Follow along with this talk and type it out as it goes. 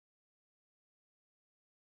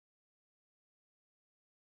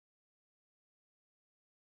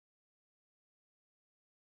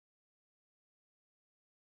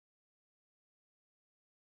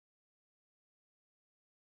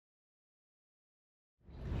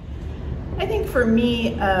I think for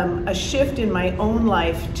me, a shift in my own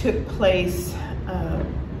life took place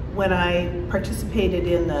when I participated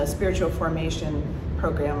in the spiritual formation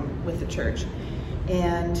program with the church.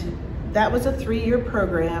 And that was a 3-year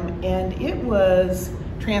program, and it was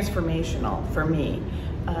transformational for me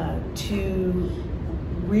to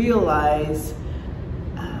realize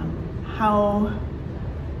how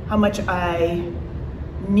much I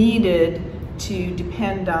needed to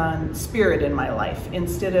depend on Spirit in my life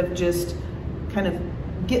instead of just kind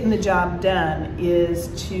of getting the job done, is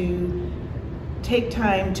to take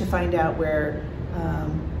time to find out where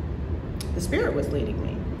the Spirit was leading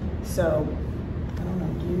me. So, I don't know,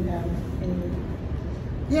 do you have any?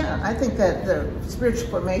 Yeah, I think that the Spiritual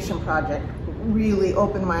Formation Project really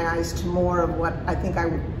opened my eyes to more of what I think I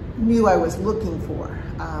knew I was looking for.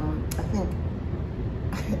 I think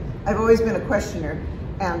I've always been a questioner,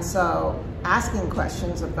 and so asking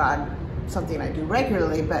questions of God, something I do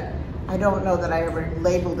regularly, but I don't know that I ever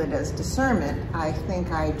labeled it as discernment. I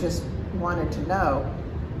think I just wanted to know.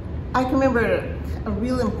 I can remember a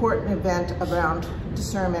real important event around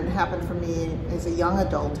discernment happened for me as a young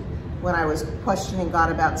adult when I was questioning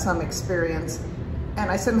God about some experience,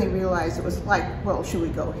 and I suddenly realized it was like, well, should we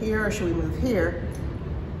go here or should we move here?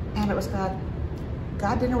 And it was God.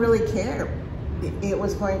 God didn't really care. It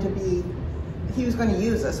was going to be, He was going to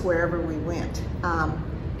use us wherever we went.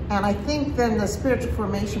 And I think then the Spiritual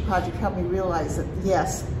Formation Project helped me realize that,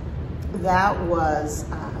 yes, that was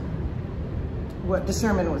what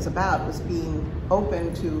discernment was about, was being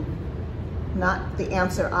open to not the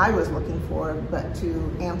answer I was looking for, but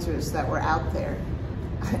to answers that were out there.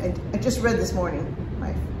 I just read this morning,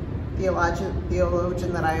 my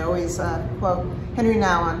theologian that I always quote, Henry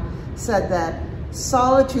Nouwen, said that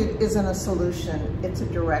solitude isn't a solution, it's a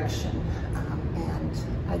direction. And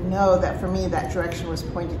I know that for me, that direction was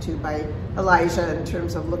pointed to by Elijah in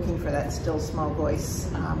terms of looking for that still small voice.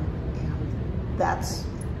 And that's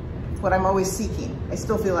what I'm always seeking. I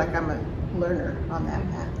still feel like I'm a learner on that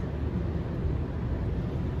path.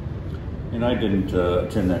 And I didn't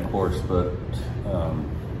attend that course, but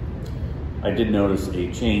I did notice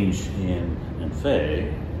a change in Faye,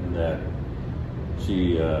 in that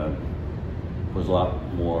she was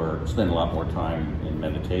spent a lot more time in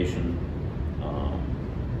meditation.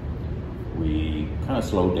 We kind of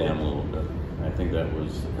slowed down a little bit. I think that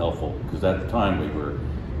was helpful, because at the time we were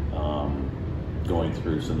going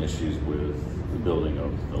through some issues with the building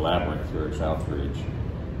of the labyrinth here at Southridge,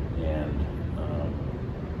 and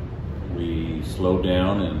we slowed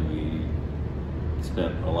down and we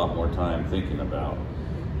spent a lot more time thinking about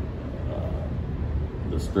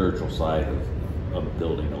the spiritual side of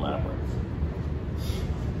building a labyrinth.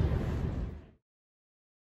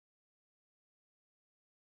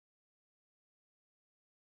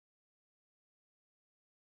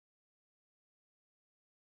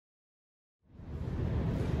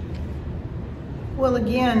 Well,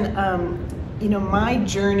 again, you know, my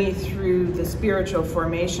journey through the spiritual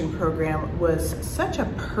formation program was such a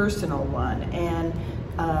personal one, and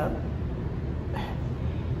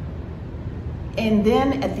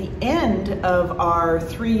then at the end of our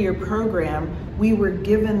 3-year program, we were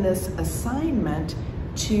given this assignment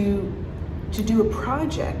to do a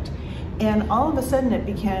project, and all of a sudden it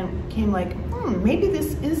became like, maybe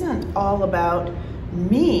this isn't all about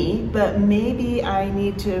me, but maybe I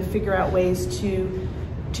need to figure out ways to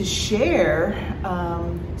share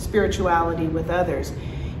spirituality with others.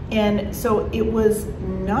 And so it was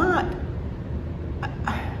not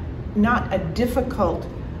a difficult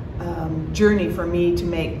journey for me to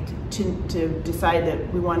make, to decide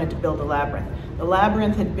that we wanted to build a labyrinth. The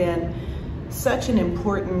labyrinth had been such an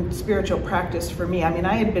important spiritual practice for me. I mean,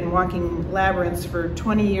 I had been walking labyrinths for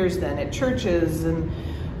 20 years then, at churches and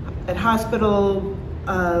at hospital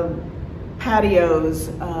patios,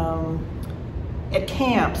 at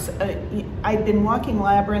camps. I'd been walking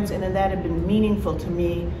labyrinths, and that had been meaningful to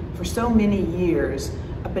me for so many years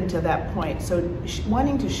up until that point. So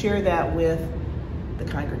wanting to share that with the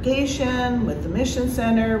congregation, with the mission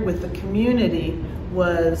center, with the community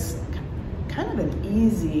was kind of an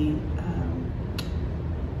easy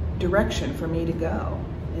direction for me to go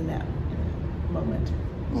in that moment.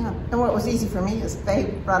 Yeah, and what was easy for me is Faye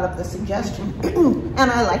brought up the suggestion,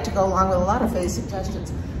 and I like to go along with a lot of Faye's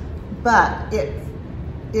suggestions, but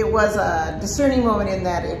it was a discerning moment in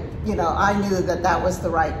that I knew that that was the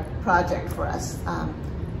right project for us.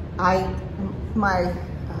 My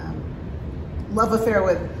love affair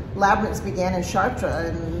with labyrinths began in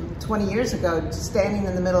Chartres, and 20 years ago, standing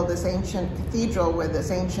in the middle of this ancient cathedral with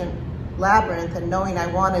this ancient labyrinth, and knowing I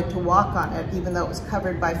wanted to walk on it, even though it was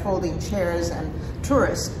covered by folding chairs and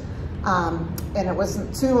tourists. And it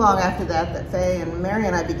wasn't too long after that that Faye and Mary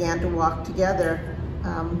and I began to walk together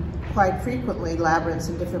quite frequently, labyrinths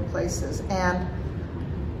in different places. And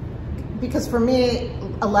because for me,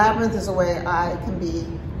 a labyrinth is a way I can be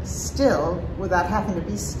still without having to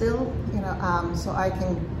be still, you know, so I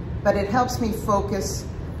can, but it helps me focus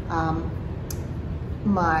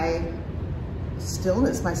my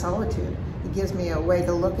stillness, my solitude. It gives me a way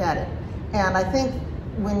to look at it. And I think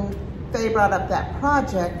when Faye brought up that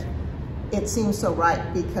project, it seems so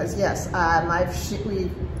right, because yes,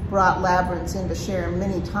 we've brought labyrinths in to share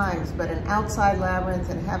many times, but an outside labyrinth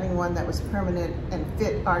and having one that was permanent and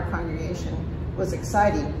fit our congregation was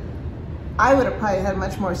exciting. I would have probably had a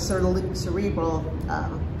much more cerebral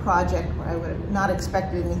project where I would have not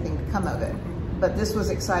expected anything to come of it. But this was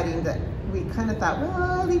exciting that we kind of thought,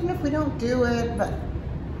 well, even if we don't do it, but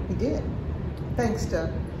we did. Thanks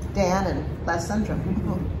to Dan and Last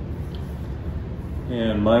Syndrome.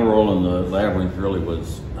 And my role in the labyrinth really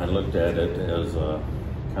was, I looked at it as a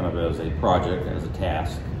kind of as a project, as a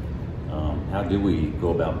task. How do we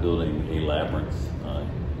go about building a labyrinth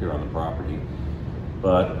here on the property?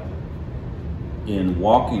 But in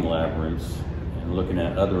walking labyrinths and looking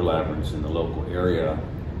at other labyrinths in the local area,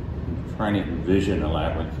 trying to envision a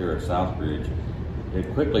labyrinth here at Southridge,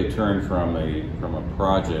 it quickly turned from a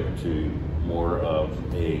project to more of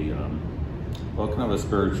a well, kind of a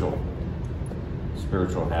spiritual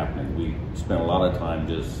happening. We spent a lot of time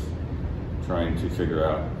just trying to figure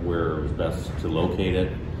out where it was best to locate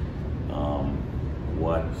it,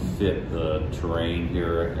 what fit the terrain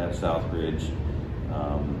here at Southridge,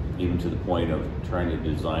 even to the point of trying to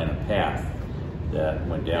design a path that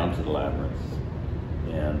went down to the labyrinth.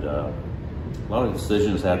 And a lot of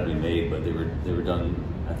decisions had to be made, but they were done.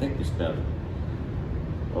 I think we spent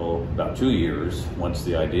about 2 years once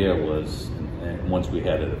the idea was, and once we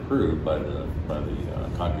had it approved by the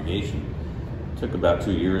congregation. It took about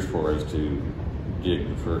 2 years for us to dig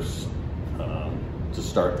the first, to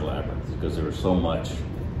start the labyrinth, because there was so much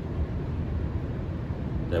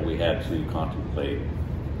that we had to contemplate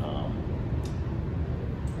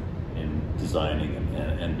in designing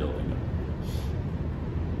and building it.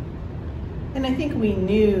 And I think we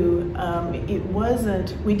knew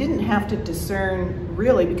we didn't have to discern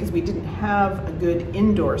really, because we didn't have a good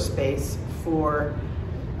indoor space for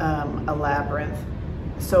a labyrinth.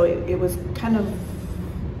 So it was kind of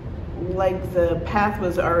like the path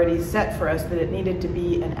was already set for us, that it needed to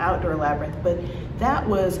be an outdoor labyrinth. But that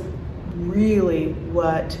was really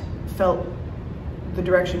what felt the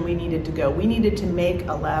direction we needed to go. We needed to make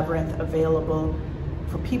a labyrinth available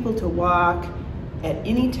for people to walk at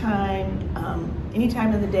any time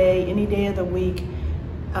of the day, any day of the week.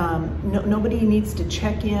 Nobody needs to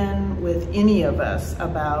check in with any of us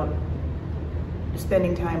about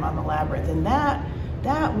spending time on the labyrinth. And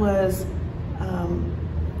that was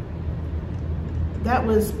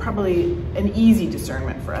probably an easy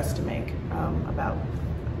discernment for us to make about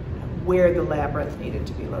where the labyrinth needed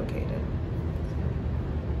to be located.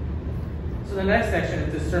 So the next section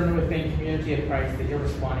is discernment within Community of Christ that you're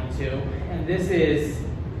responding to. And there's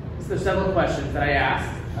several questions that I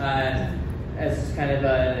asked as kind of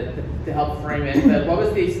to help frame it. But what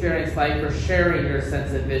was the experience like for sharing your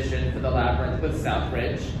sense of vision for the labyrinth with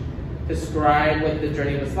Southridge? Describe what the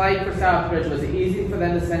journey was like for Southridge. Was it easy for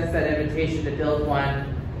them to sense that invitation to build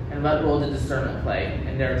one? And what role did discernment play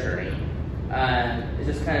in their journey? It's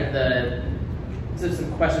just kind of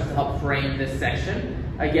some questions to help frame this section.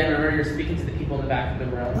 Again, remember you're speaking to the people in the back of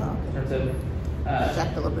the room in terms of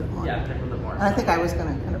project a little bit more. Yeah, project a little bit more. I think I was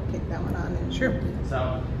going to kind of pick that one on. And sure.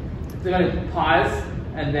 So we're going to pause,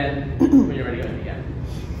 and then when you're ready, go ahead again.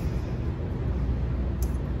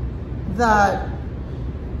 The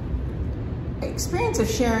experience of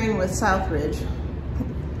sharing with Southridge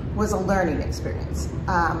was a learning experience.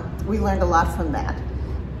 We learned a lot from that.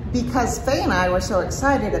 Because Faye and I were so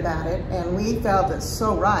excited about it, and we felt it's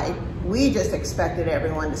so right, we just expected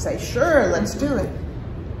everyone to say, sure, let's do it.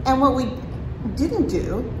 And what we didn't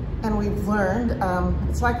do, and we've learned,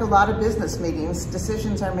 it's like a lot of business meetings,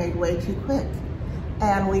 decisions are made way too quick.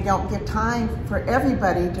 And we don't give time for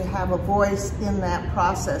everybody to have a voice in that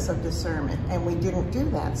process of discernment, and we didn't do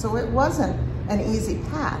that. So it wasn't an easy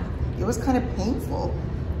path. It was kind of painful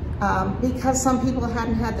because some people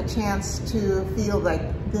hadn't had the chance to feel like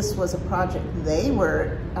this was a project they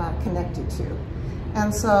were connected to.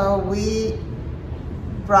 And so we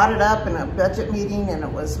brought it up in a budget meeting, and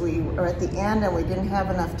we were at the end and we didn't have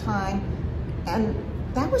enough time. And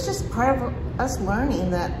that was just part of us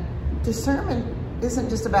learning that discernment isn't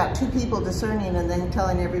just about two people discerning and then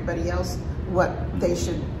telling everybody else what they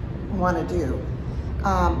should want to do.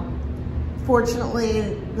 fortunately,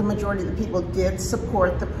 the majority of the people did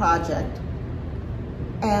support the project.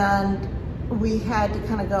 And we had to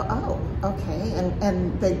kind of go, oh, okay,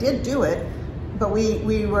 and they did do it, but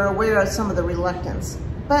we were aware of some of the reluctance.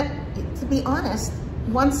 But to be honest,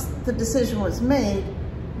 once the decision was made,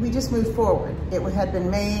 we just moved forward. It had been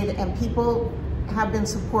made, and people have been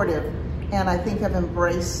supportive, and I think have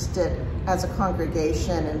embraced it as a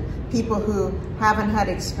congregation, and people who haven't had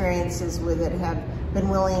experiences with it have been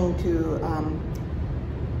willing to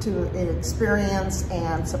experience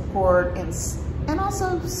and support and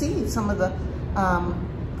also see some of the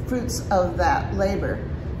fruits of that labor.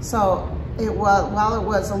 So while it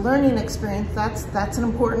was a learning experience, that's an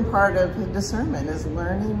important part of the discernment, is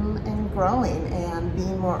learning and growing and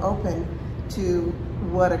being more open to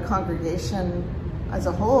what a congregation as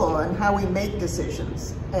a whole and how we make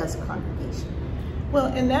decisions as a congregation. Well,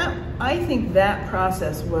 and I think that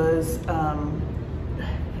process was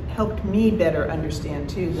helped me better understand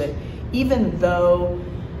too, that even though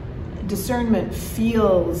discernment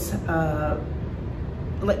feels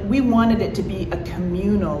like we wanted it to be a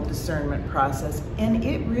communal discernment process, and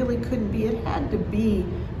it really couldn't be. It had to be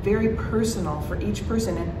very personal for each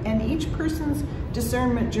person, and each person's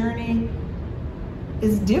discernment journey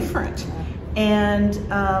is different. And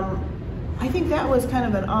I think that was kind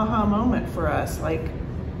of an aha moment for us, like,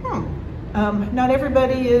 not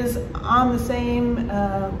everybody is on the same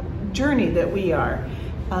journey that we are.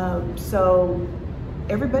 So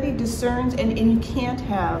everybody discerns, and you can't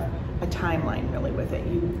have a timeline really with it.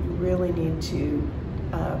 You really need to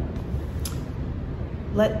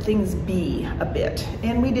let things be a bit.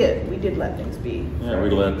 And we did let things be. Yeah, we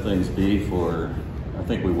let things be for, I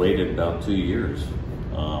think we waited about 2 years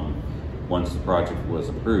once the project was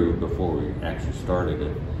approved before we actually started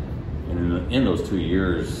it. And in those 2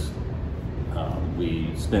 years, we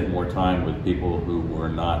spent more time with people who were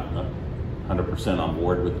not 100% on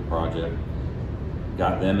board with the project,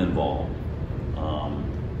 got them involved.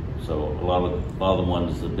 So a lot of the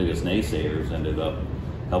ones, the biggest naysayers, ended up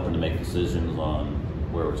helping to make decisions on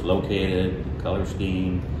where it was located, color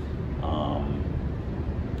scheme.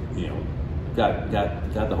 You know, got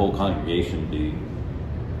the whole congregation to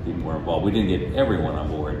be more involved. We didn't get everyone on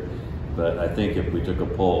board, but I think if we took a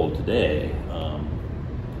poll today,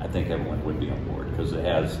 I think everyone would be on board, because it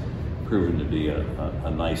has proven to be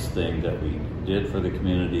a nice thing that we did for the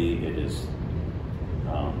community. It is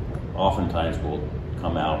oftentimes we'll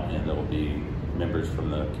come out and there'll be members from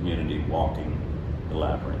the community walking the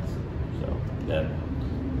labyrinth. So that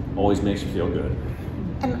always makes you feel good.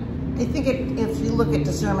 And I think if you look at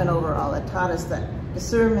discernment overall, it taught us that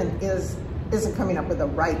discernment isn't coming up with a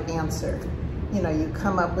right answer. You know, you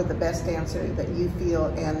come up with the best answer that you feel,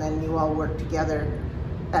 and then you all work together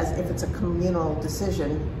as if it's a communal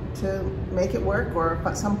decision to make it work, or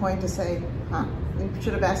at some point to say, we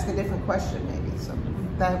should have asked a different question maybe. So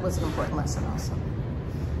that was an important lesson also.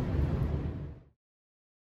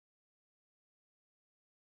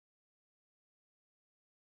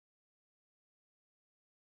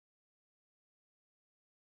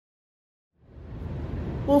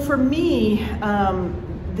 Well, for me,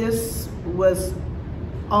 this was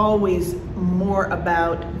always more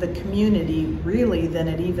about the community, really, than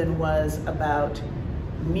it even was about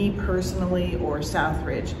me personally or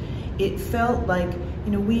Southridge. It felt like,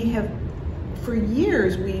 you know, for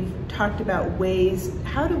years, we've talked about ways,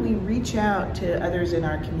 how do we reach out to others in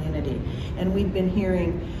our community? And we've been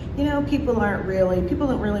hearing, you know, people don't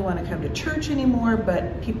really want to come to church anymore,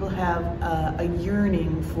 but people have a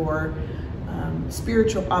yearning for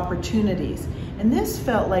spiritual opportunities. And this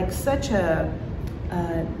felt like such a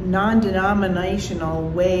non-denominational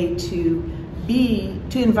way to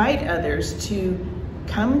invite others to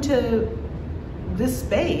come to this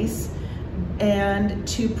space and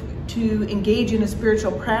to engage in a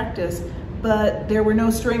spiritual practice, but there were no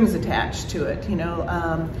strings attached to it, you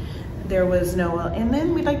know. There was no, and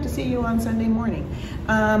then we'd like to see you on Sunday morning.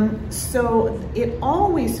 So it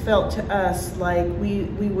always felt to us like we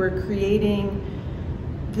were creating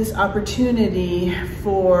this opportunity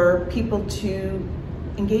for people to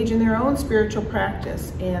engage in their own spiritual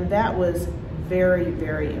practice, and that was very,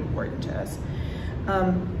 very important to us.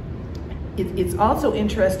 It's also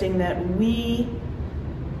interesting that we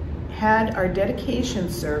had our dedication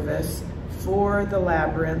service for the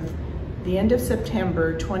Labyrinth the end of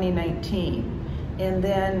September 2019, and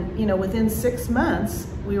then, you know, within 6 months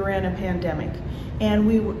we were in a pandemic, and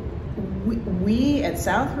we at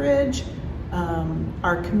Southridge,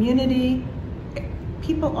 our community,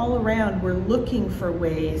 people all around were looking for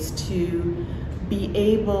ways to be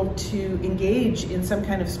able to engage in some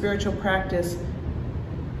kind of spiritual practice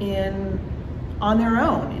in on their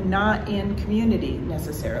own and not in community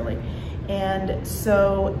necessarily. And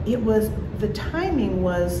so the timing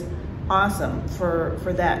was awesome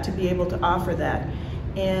for that, to be able to offer that.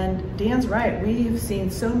 And Dan's right, we've seen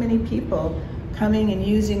so many people coming and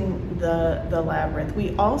using the labyrinth.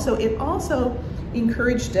 It also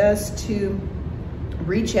encouraged us to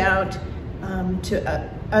reach out to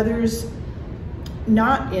others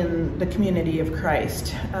not in the community of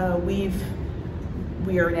Christ.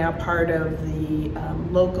 We are now part of the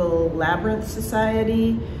local Labyrinth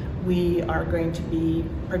Society. We are going to be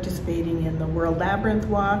participating in the World Labyrinth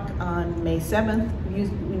Walk on May 7th,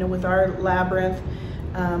 with our labyrinth.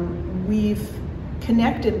 We've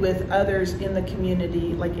connected with others in the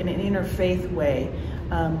community, like in an interfaith way,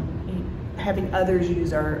 having others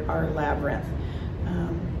use our labyrinth.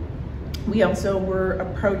 We also were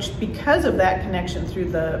approached because of that connection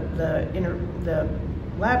through the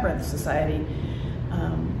Labyrinth Society.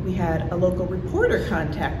 We had a local reporter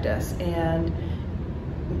contact us and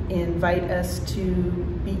invite us to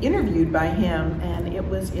be interviewed by him, and it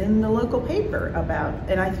was in the local paper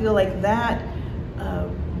and I feel like that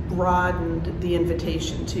broadened the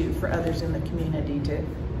invitation too for others in the community to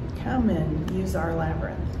come and use our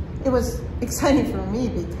labyrinth. It was exciting for me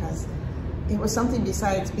because it was something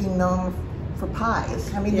besides being known for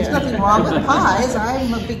pies. I mean, there's nothing wrong with pies.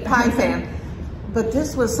 I'm a big pie fan. But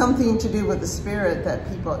this was something to do with the spirit that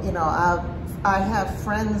people, I have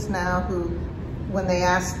friends now who, when they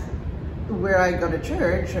ask where I go to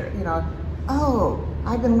church, oh,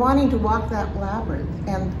 I've been wanting to walk that labyrinth.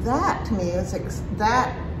 And that, to me,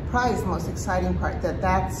 that probably is the most exciting part,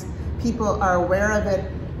 that's people are aware of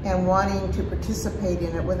it and wanting to participate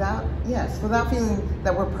in it without feeling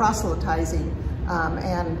that we're proselytizing.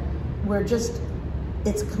 And we're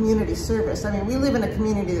it's community service. I mean, we live in a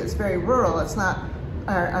community that's very rural. It's not,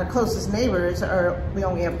 our closest neighbors we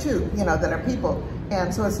only have two, that are people.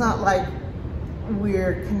 And so it's not like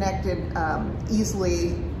we're connected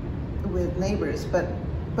easily with neighbors, but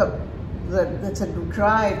it's a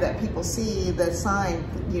drive that people see the sign,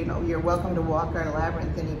 you're welcome to walk our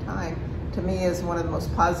labyrinth anytime, to me is one of the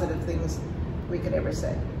most positive things we could ever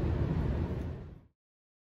say.